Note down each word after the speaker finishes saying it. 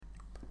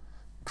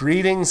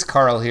Greetings,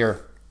 Carl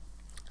here.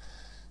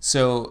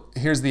 So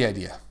here's the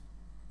idea.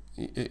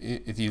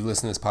 If you've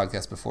listened to this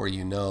podcast before,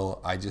 you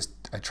know I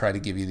try to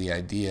give you the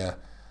idea.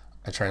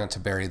 I try not to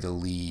bury the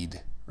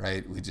lead,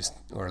 right?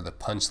 Or the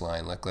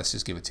punchline. Like, let's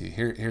just give it to you.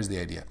 Here's the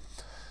idea.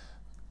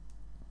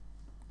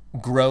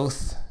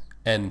 Growth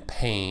and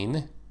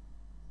pain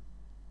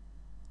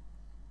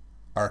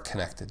are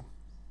connected.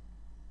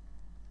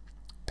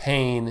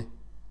 Pain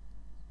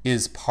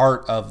is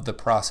part of the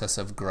process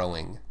of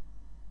growing.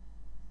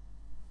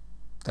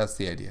 That's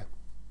the idea,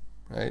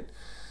 right?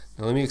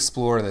 Now let me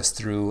explore this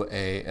through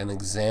an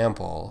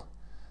example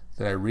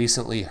that I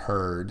recently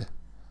heard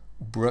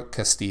Brooke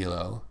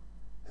Castillo,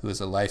 who is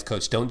a life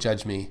coach. Don't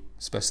judge me,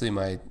 especially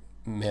my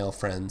male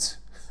friends.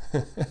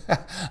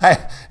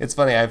 It's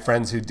funny, I have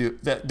friends who do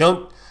that.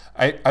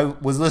 I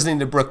was listening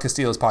to Brooke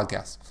Castillo's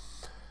podcast,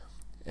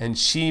 and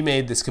she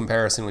made this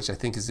comparison, which I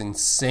think is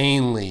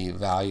insanely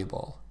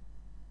valuable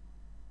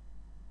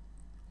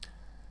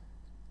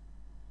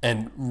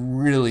and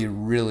really,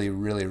 really,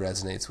 really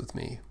resonates with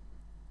me.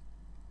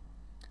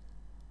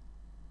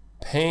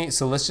 Pain.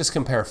 So let's just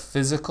compare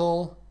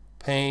physical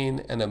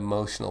pain and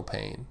emotional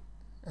pain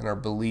and our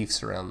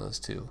beliefs around those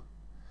two.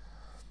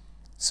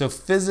 So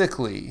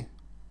physically,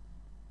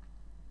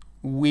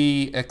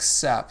 we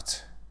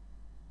accept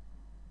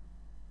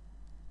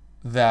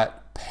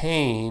that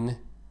pain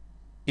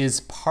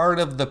is part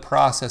of the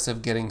process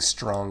of getting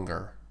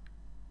stronger.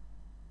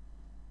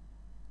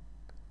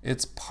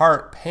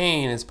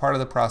 Pain is part of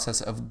the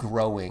process of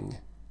growing.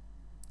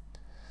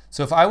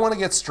 So if I want to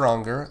get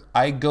stronger,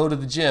 I go to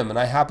the gym, and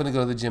I happen to go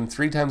to the gym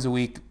 3 times a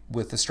week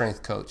with the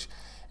strength coach.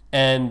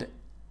 And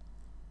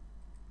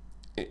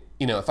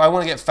if I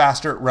want to get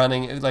faster at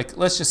running, like,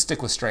 let's just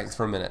stick with strength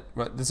for a minute.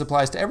 This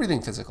applies to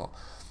everything physical.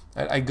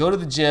 I go to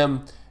the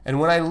gym, and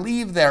when I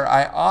leave there,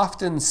 I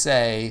often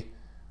say,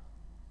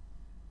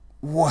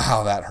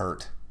 wow, that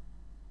hurt.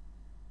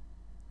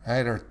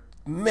 Right? Or,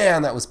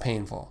 man, that was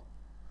painful.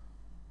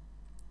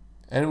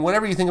 And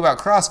whatever you think about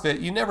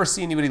CrossFit, you never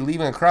see anybody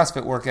leaving a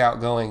CrossFit workout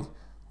going,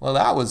 well,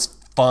 that was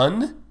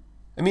fun.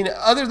 I mean,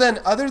 other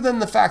than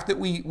the fact that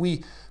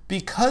we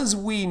because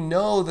we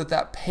know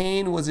that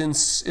pain is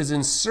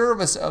in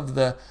service of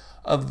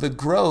the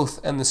growth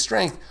and the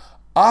strength,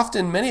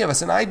 often many of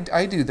us, and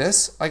I do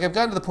this, like, I've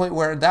gotten to the point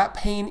where that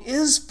pain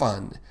is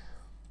fun.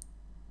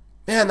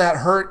 Man, that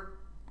hurt.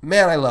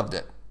 Man, I loved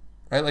it.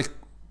 Right? Like,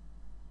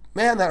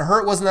 man, that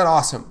hurt. Wasn't that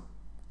awesome?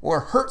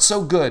 Or hurt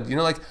so good.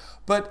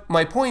 But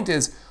my point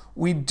is,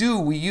 we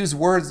use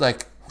words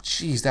like,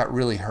 geez, that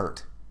really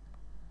hurt.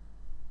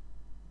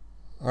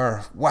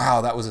 Or,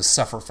 wow, that was a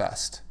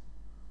sufferfest.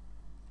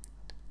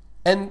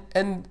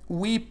 And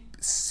we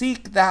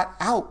seek that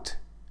out.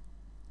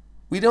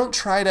 We don't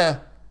try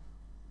to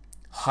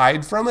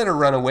hide from it or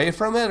run away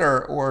from it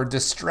or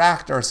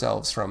distract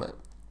ourselves from it.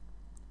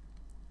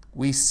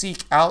 We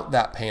seek out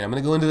that pain. I'm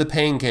going to go into the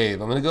pain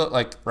cave. I'm going to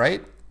go,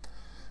 right?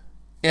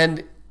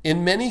 And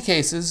in many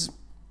cases,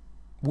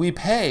 we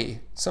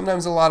pay,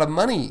 sometimes a lot of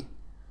money,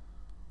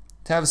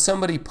 to have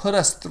somebody put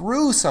us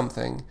through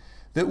something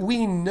that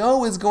we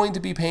know is going to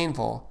be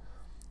painful,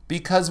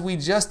 because we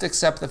just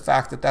accept the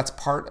fact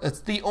that it's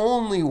the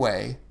only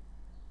way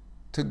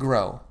to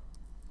grow.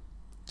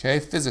 Okay,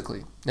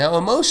 physically. Now,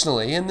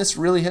 emotionally, and this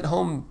really hit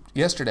home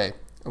yesterday,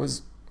 I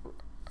was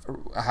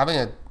having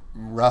a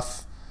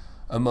rough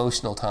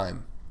emotional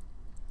time.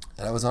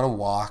 And I was on a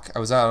walk. I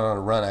was out on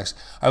a run, actually.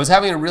 I was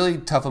having a really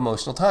tough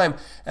emotional time,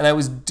 and I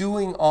was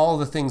doing all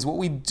the things.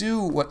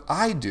 What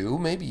I do,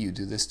 maybe you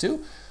do this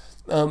too,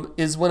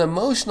 is when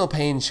emotional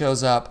pain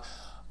shows up,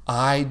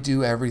 I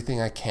do everything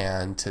I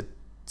can to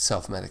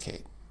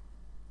self-medicate.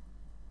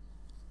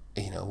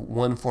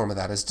 One form of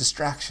that is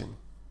distraction.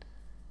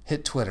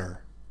 Hit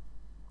Twitter.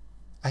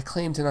 I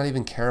claim to not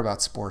even care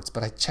about sports,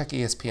 but I check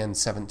ESPN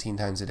 17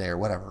 times a day or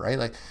whatever, right?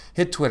 Like,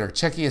 hit Twitter,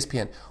 check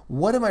ESPN.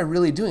 What am I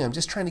really doing? I'm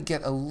just trying to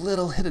get a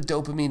little hit of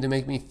dopamine to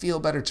make me feel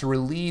better, to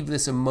relieve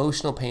this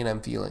emotional pain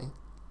I'm feeling.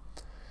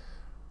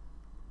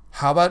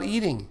 How about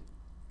eating?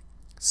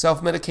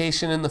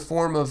 Self-medication in the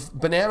form of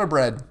banana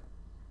bread,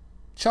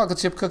 chocolate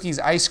chip cookies,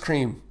 ice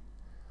cream,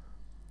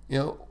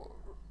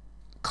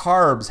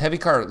 carbs, heavy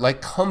carbs,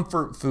 like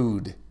comfort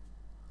food.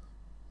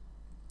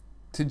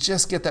 To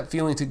just get that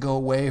feeling to go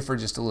away for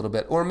just a little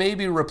bit, or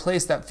maybe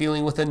replace that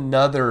feeling with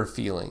another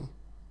feeling.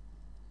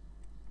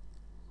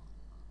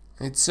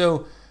 Right?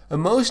 So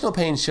emotional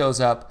pain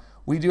shows up,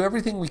 we do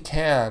everything we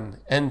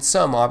can, and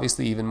some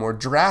obviously even more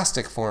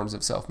drastic forms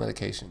of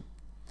self-medication.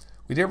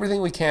 We do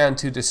everything we can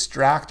to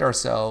distract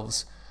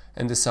ourselves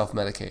and to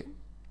self-medicate.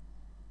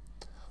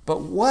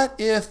 But what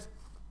if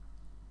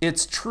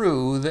it's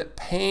true that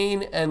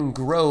pain and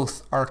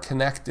growth are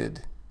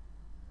connected?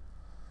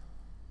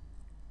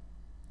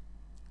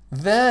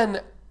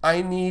 Then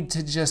I need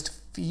to just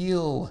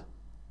feel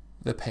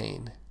the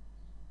pain.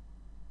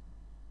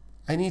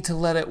 I need to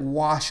let it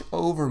wash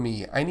over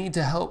me. I need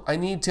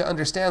to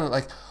understand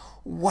that,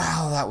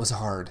 wow, that was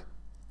hard.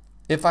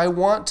 If I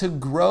want to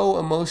grow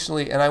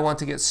emotionally and I want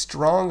to get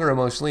stronger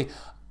emotionally,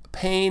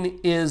 pain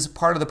is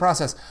part of the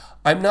process.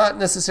 I'm not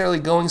necessarily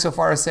going so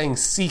far as saying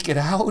seek it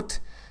out,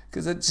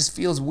 because it just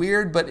feels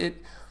weird, but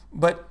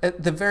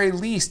at the very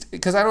least,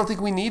 because I don't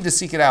think we need to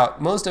seek it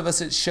out. Most of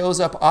us, it shows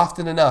up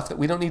often enough that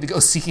we don't need to go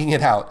seeking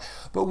it out.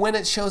 But when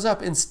it shows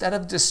up, instead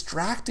of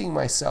distracting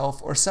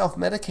myself or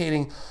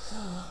self-medicating,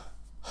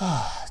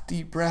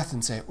 deep breath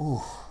and say,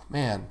 ooh,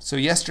 man. So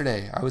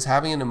yesterday, I was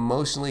having an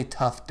emotionally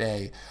tough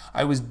day.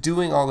 I was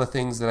doing all the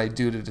things that I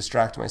do to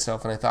distract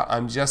myself, and I thought,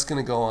 I'm just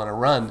going to go on a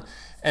run.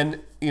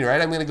 And,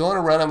 right, I'm going to go on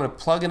a run. I'm going to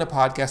plug in a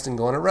podcast and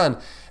go on a run.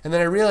 And then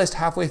I realized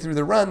halfway through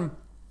the run,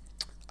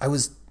 I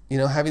was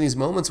having these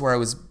moments where I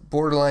was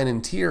borderline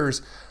in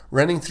tears,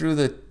 running through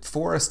the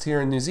forest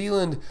here in New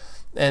Zealand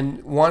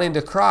and wanting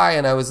to cry.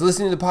 And I was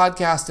listening to the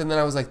podcast, and then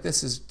I was like,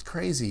 this is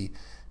crazy.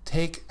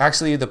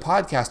 Actually, the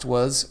podcast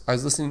I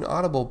was listening to an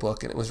Audible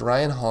book, and it was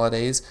Ryan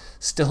Holiday's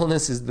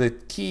Stillness is the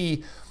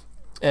Key.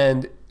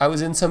 And I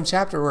was in some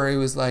chapter where he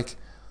was like,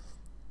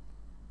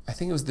 I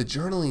think it was the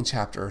journaling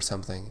chapter or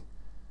something,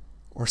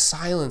 or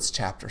silence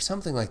chapter,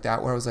 something like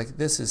that, where I was like,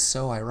 this is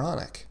so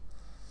ironic.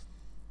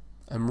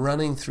 I'm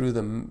running through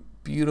the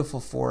beautiful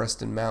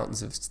forest and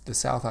mountains of the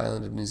South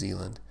Island of New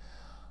Zealand.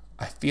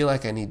 I feel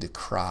like I need to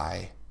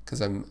cry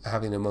because I'm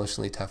having an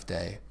emotionally tough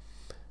day.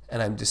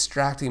 And I'm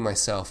distracting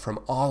myself from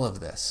all of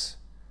this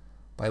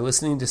by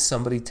listening to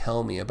somebody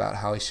tell me about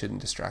how I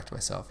shouldn't distract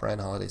myself. Ryan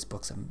Holiday's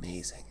book's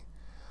amazing.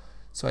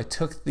 So I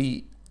took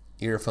the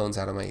earphones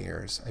out of my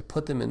ears. I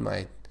put them in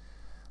my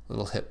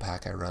little hip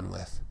pack I run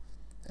with.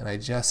 And I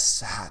just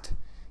sat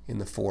in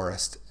the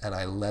forest and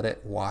I let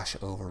it wash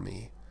over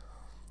me.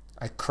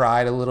 I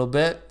cried a little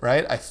bit,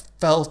 right? I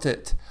felt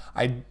it.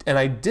 I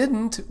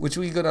didn't, which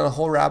we go down a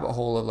whole rabbit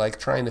hole of like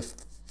trying to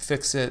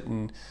fix it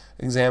and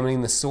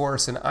examining the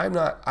source. And I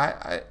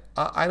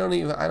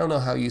don't know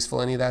how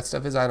useful any of that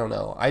stuff is. I don't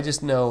know. I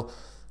just know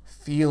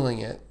feeling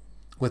it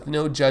with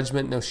no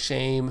judgment, no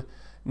shame,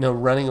 no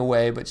running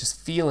away, but just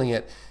feeling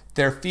it.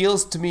 There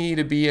feels to me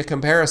to be a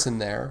comparison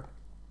there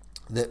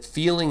that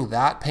feeling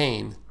that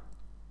pain,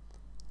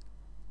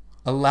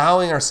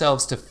 allowing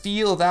ourselves to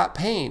feel that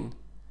pain,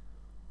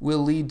 will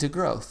lead to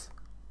growth.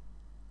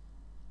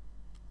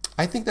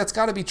 I think that's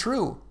got to be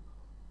true.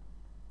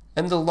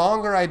 And the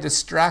longer I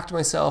distract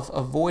myself,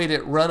 avoid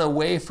it, run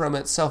away from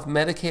it,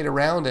 self-medicate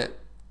around it,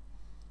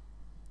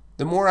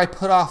 the more I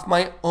put off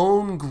my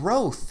own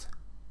growth.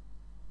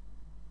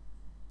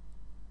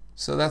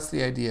 So that's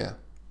the idea.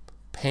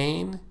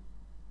 Pain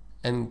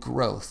and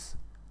growth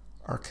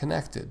are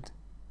connected.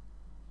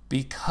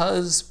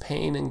 Because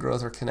pain and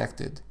growth are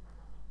connected,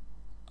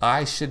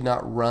 I should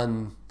not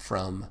run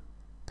from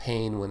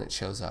pain when it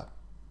shows up.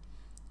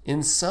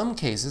 In some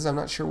cases, I'm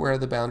not sure where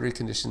the boundary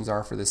conditions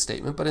are for this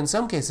statement, but in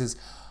some cases,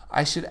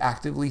 I should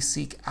actively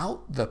seek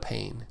out the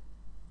pain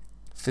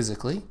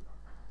physically.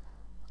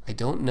 I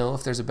don't know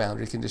if there's a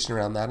boundary condition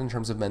around that in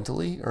terms of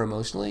mentally or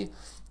emotionally,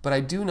 but I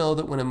do know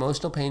that when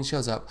emotional pain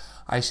shows up,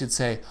 I should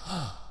say,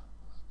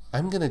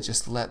 I'm going to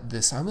just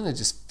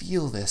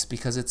feel this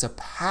because it's a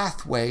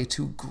pathway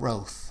to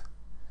growth.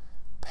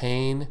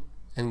 Pain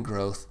and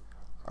growth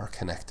are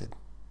connected.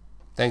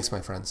 Thanks,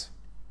 my friends.